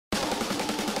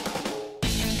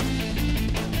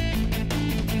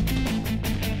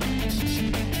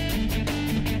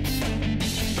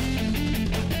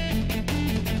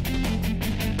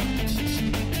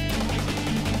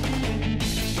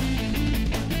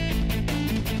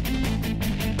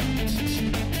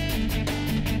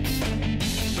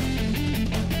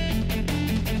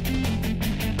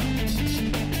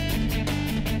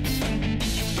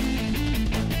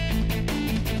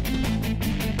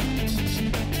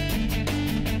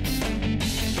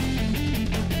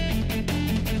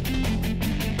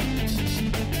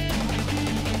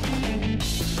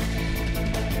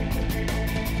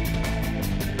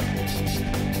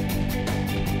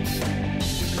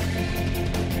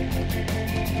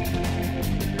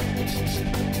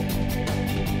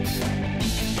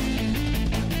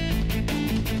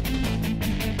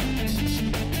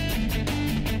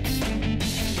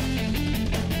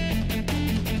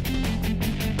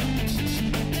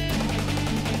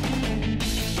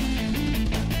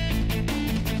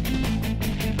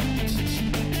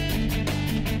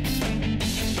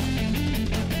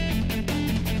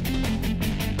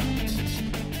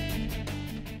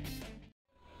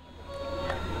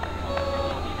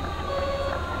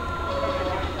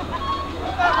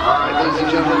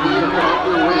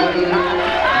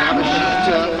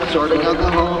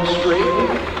home straight.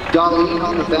 Darlene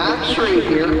on the back straight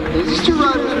here. These two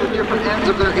riders are at different ends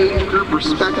of their age group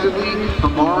respectively.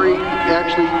 Amari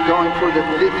actually going for the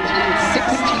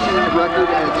 15-16 record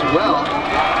as well.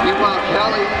 Meanwhile,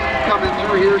 Kelly coming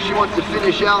through here. She wants to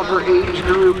finish out her age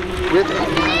group with a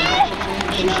national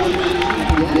championship.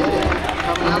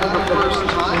 Coming out of the first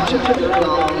time check,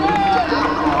 Darlene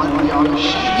down on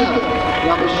Yamashita.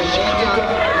 Yamashita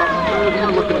coming through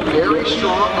here looking very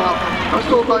strong. Now, I was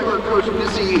told by her coach,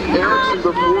 Missy Erickson,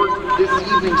 before this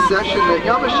evening's session that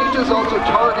Yamashita is also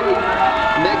targeting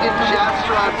Megan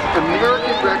Jastrap's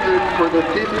American record for the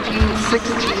 15-16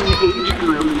 age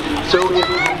group. So if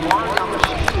Amari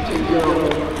Yamashita can go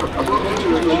close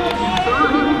to a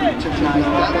 30 tonight,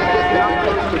 that would get very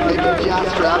close to Megan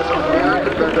Jastrap's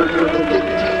American record for the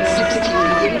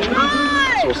 15-16 age group.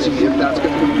 So we'll see if that's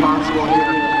going to be possible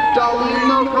here. Darlene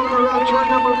though coming around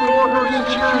turn number 4, her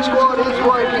cheering squad is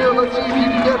right here. Let's see if you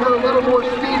can get her a little more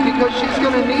speed because she's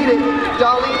going to need it.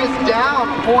 Darlene is down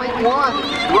 0.1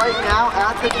 right now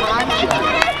at the time check.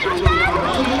 So she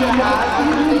has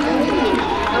the advantage.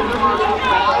 Number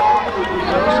 500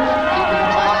 meters,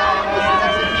 keeping eye on this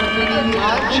next intermediate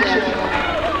time check.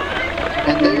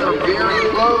 And they are very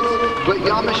close, but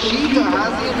Yamashita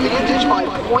has the advantage by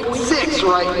 0.6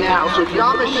 right now. So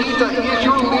Yamashita is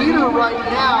your leader right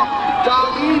now.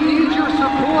 Darlene needs your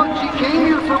support. She came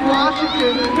here from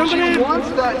Washington. She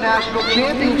wants that national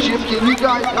championship. Can you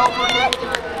guys help her get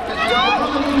there? Because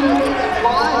Yamashita is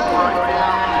flying right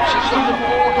now. She's got a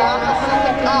full half a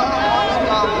second up on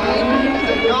Darlene. As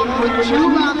they come with 2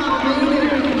 laps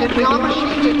remaining. Can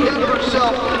Yamashita get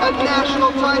herself a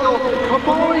national title?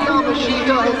 Amari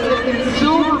Yamashita has taken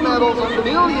silver medals a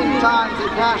million times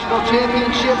at national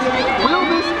championships. Will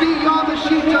this be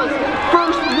Yamashita's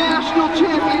first national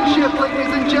championship,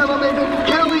 ladies and gentlemen?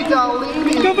 Kelly Darlene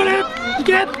is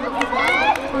get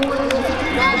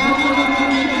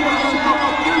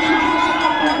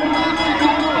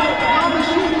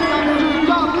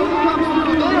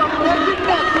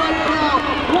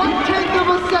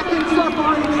second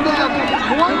separates them.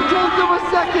 1/10 of a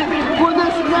second for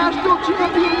this national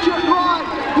championship ride.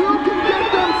 Who can get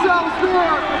themselves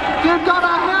there? They've got a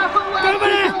half a lap to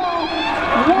go.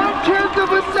 1/10 of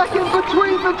a second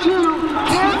between the two.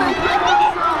 Can they get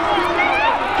themselves there?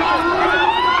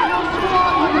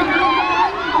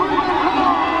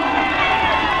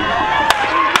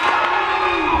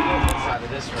 Side of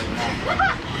this right now.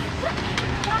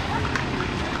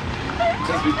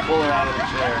 Just we pull her out of the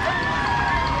chair.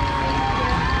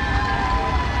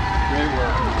 Great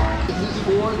work. This is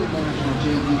for the national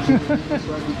championship.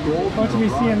 Watch me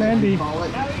see an Andy. Got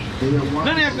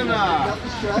the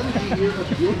strategy here of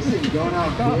Gibson going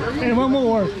out very And one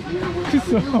more.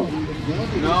 Kuso.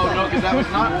 No, because that was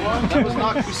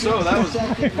not Kuso. That was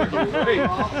great.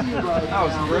 That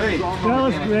was great. That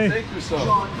was great. Say Kuso.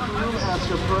 John Crew has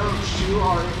approached to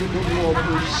our individual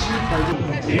pursuit.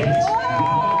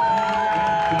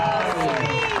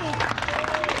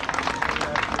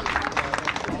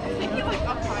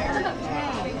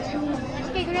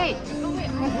 Okay, great.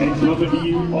 And coming to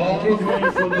you all the way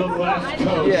from the West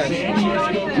Coast, Yes. San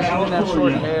Diego, That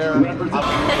short hair.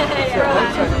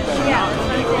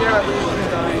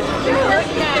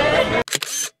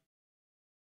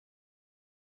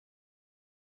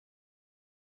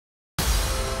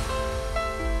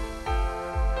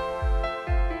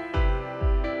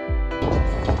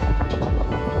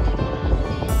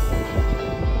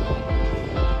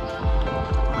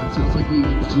 Sounds like we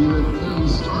do a clean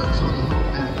start on the home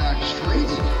and back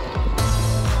straight.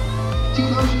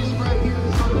 Team Ocean's right here to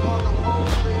start on the home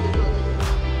straight.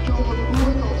 Joe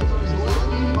McCoy, also known as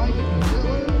Leslie, Mike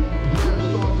Miller, their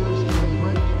starters, and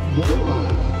Brent Mola.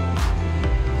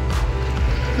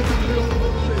 In the middle of the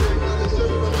home straight right now, they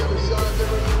started on the other side.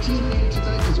 Their team name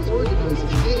tonight is Organized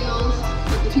Chaos,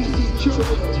 with TC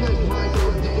Choke, Ted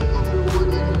Michael, Dave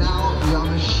Underwood, and now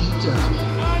Yamashita.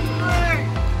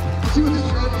 See what the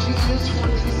strategy is for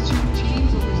these two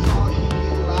teams that we saw in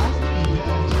the last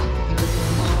event.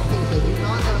 They do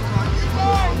not have time to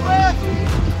on the street.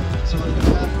 So the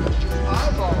average just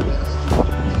eyeball this.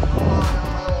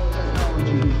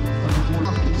 Technology.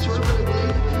 Conservatively,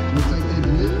 looks like they've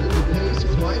lifted the pace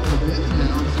quite a bit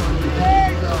now. Starting to get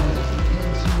themselves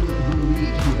into the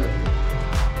lead here.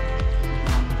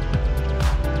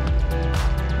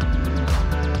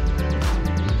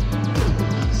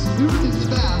 Smooth is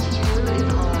fast.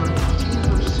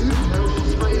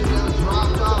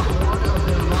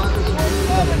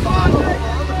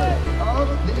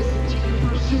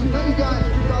 Now you guys,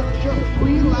 we've got just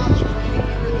 3 laps remaining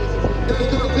here. There's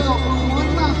the bell.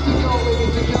 1 lap to go,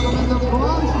 ladies and gentlemen. The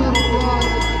bronze medal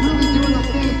ride really doing a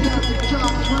fantastic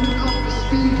job.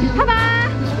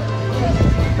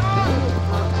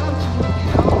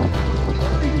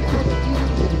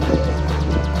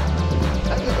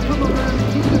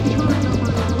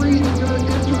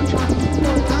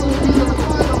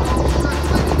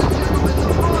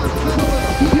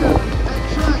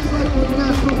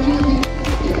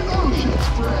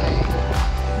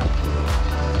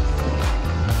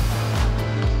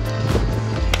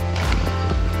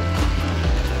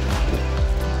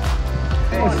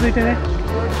 続いてね。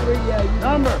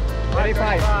Number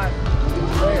 35.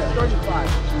 35.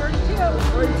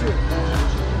 32.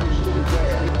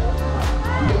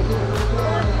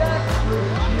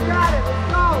 You got it. Let's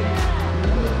go.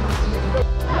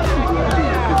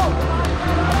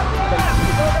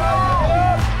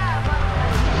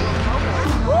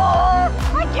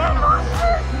 I can't watch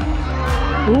this.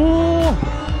 Oh,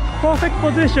 perfect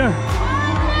position.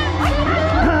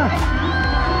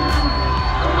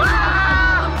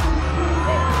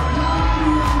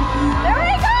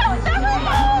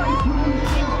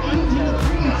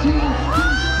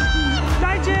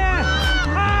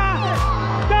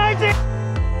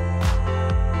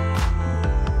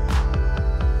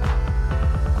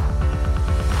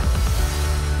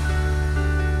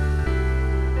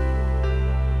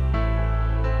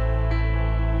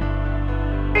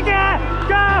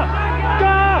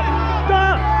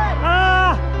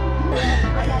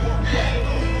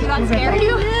 Did I scare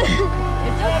you?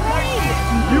 It's okay.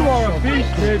 You are a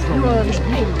beast, kid. You are a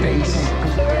beast.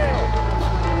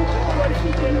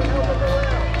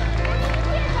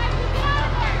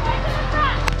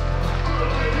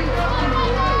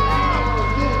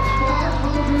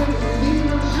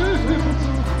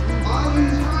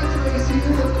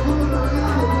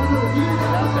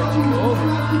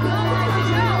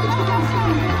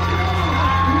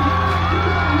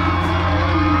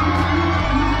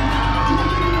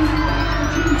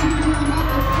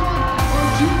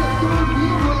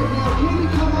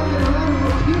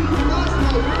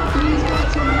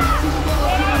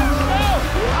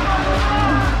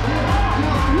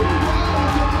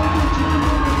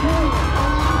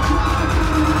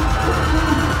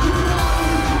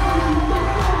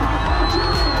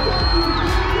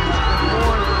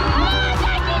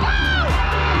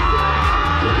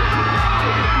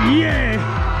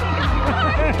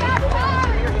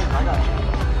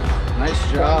 Nice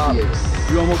job.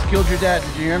 You almost killed your dad.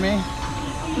 Did you hear me?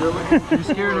 Really? You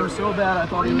scared him so bad I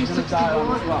thought he was going to die on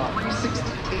the spot.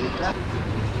 368.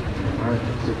 All right,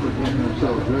 so we're getting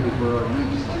ourselves ready for our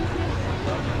next.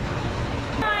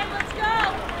 Let's go.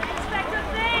 Expect good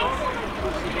things.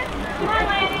 Come on,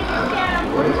 Lanny.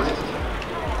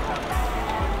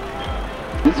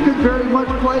 This could very much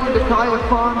play into Kaya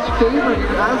Fawn's favor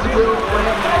here, as will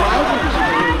Landon Wagner's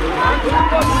favor.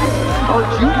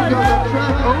 Arjuna goes up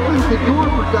track, opens the door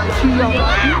for Daichi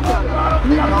Yamashita. And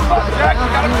then comes back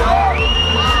down.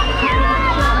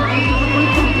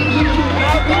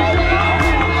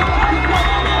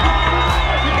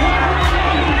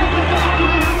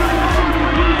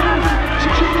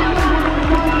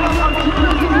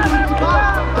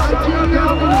 Daichi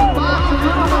down in the box a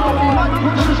little bit, he might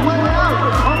push his way out.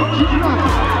 Arjuna,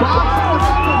 box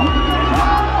in the middle, here goes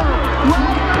Wagner.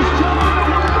 Wagner's jumping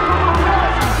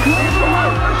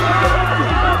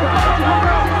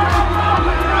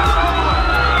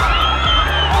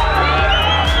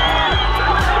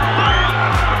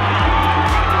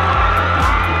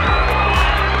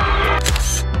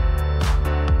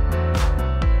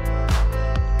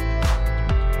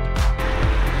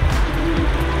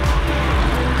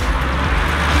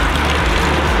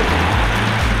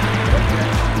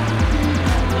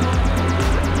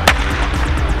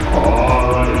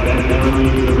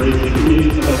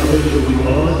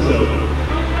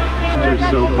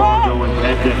so far going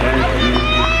head to head.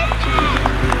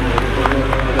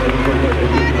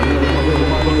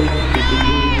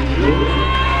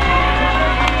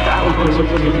 That was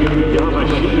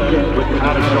Yamashita with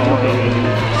Kadashaw in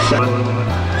seventh.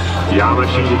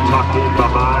 Yamashita tucked in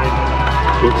behind.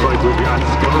 Looks like we've got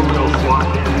Scoville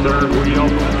slotting in third wheel.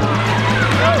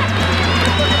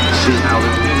 See how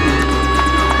this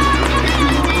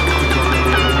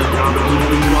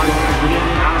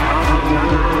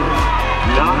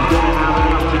not going to have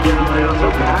enough to get around, so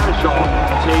Kadashaw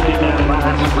taking that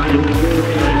last sprint.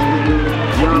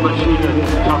 Yamashita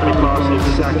coming across in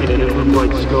second, and it looked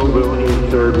like Scoville in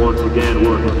third once again.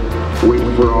 We're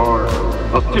waiting for our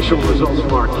official results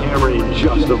from our camera in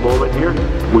just a moment here.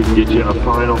 We can get you a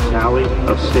final tally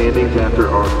of standings after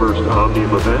our first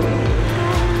Omnium event.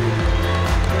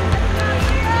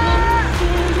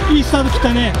 いいスタート切っ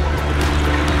たね。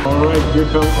 All right, here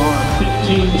come our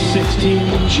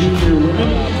 15-16 junior women.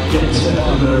 Get set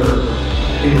on their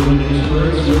elimination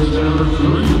race. There's number 3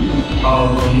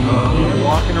 of the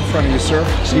Walking in front of you, sir.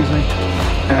 Excuse me.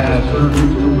 and her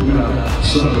two, we got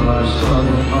Sunrise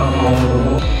starting up all the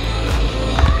way.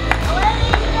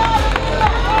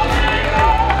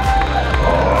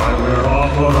 Oh, and we're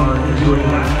off on our usual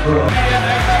lap truck.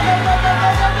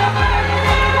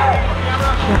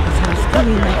 なんかさ、スカリ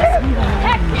ーなんかサンバ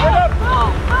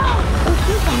ー大き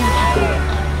いかな。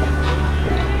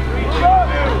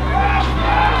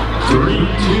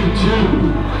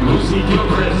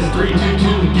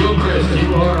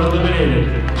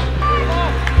eliminated.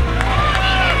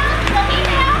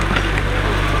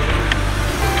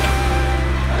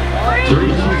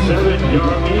 327,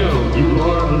 Yarmio, you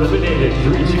are eliminated.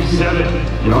 327,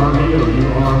 Yarmio, you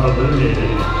are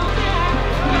eliminated.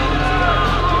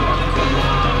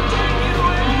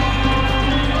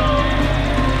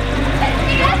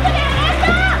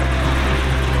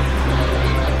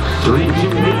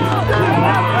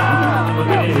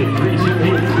 Eliminated.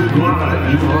 328, Kuguana,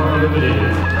 you are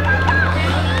eliminated.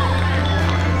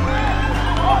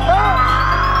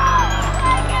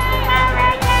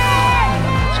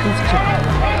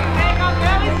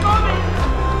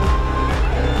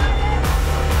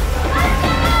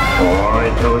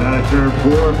 Alright, coming out of turn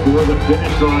 4 for the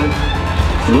finish line.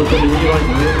 Looking to me like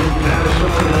Larry Madison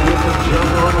going to get the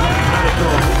jump on the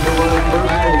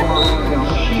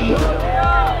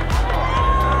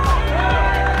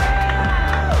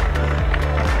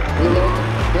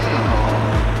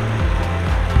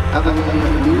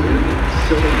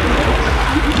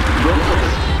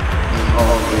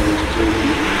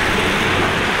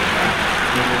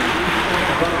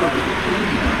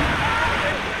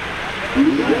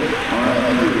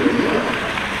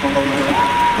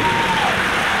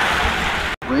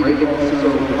Reagan also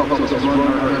helps us run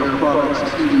our air products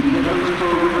TV members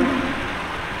program.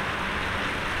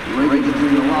 Reagan's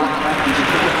doing a lot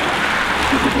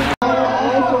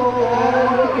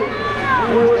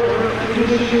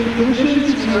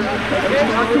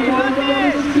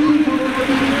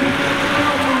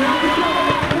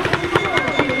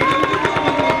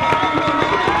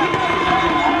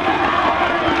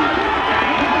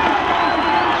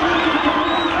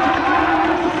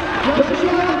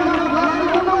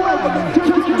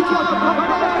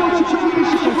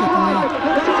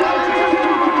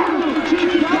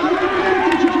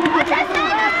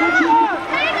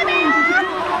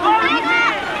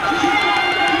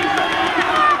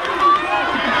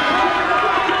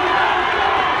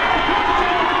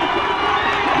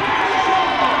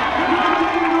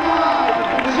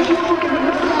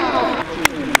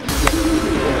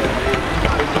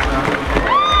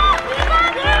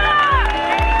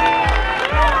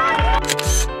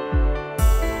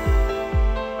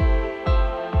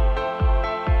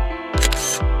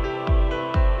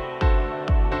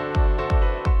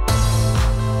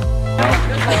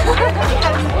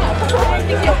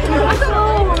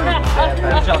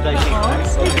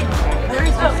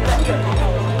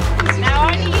Now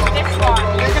I need this one.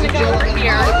 You're going to go over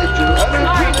here.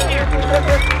 Sorry, here.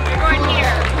 You're going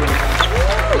here.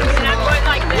 And I'm going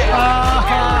like this.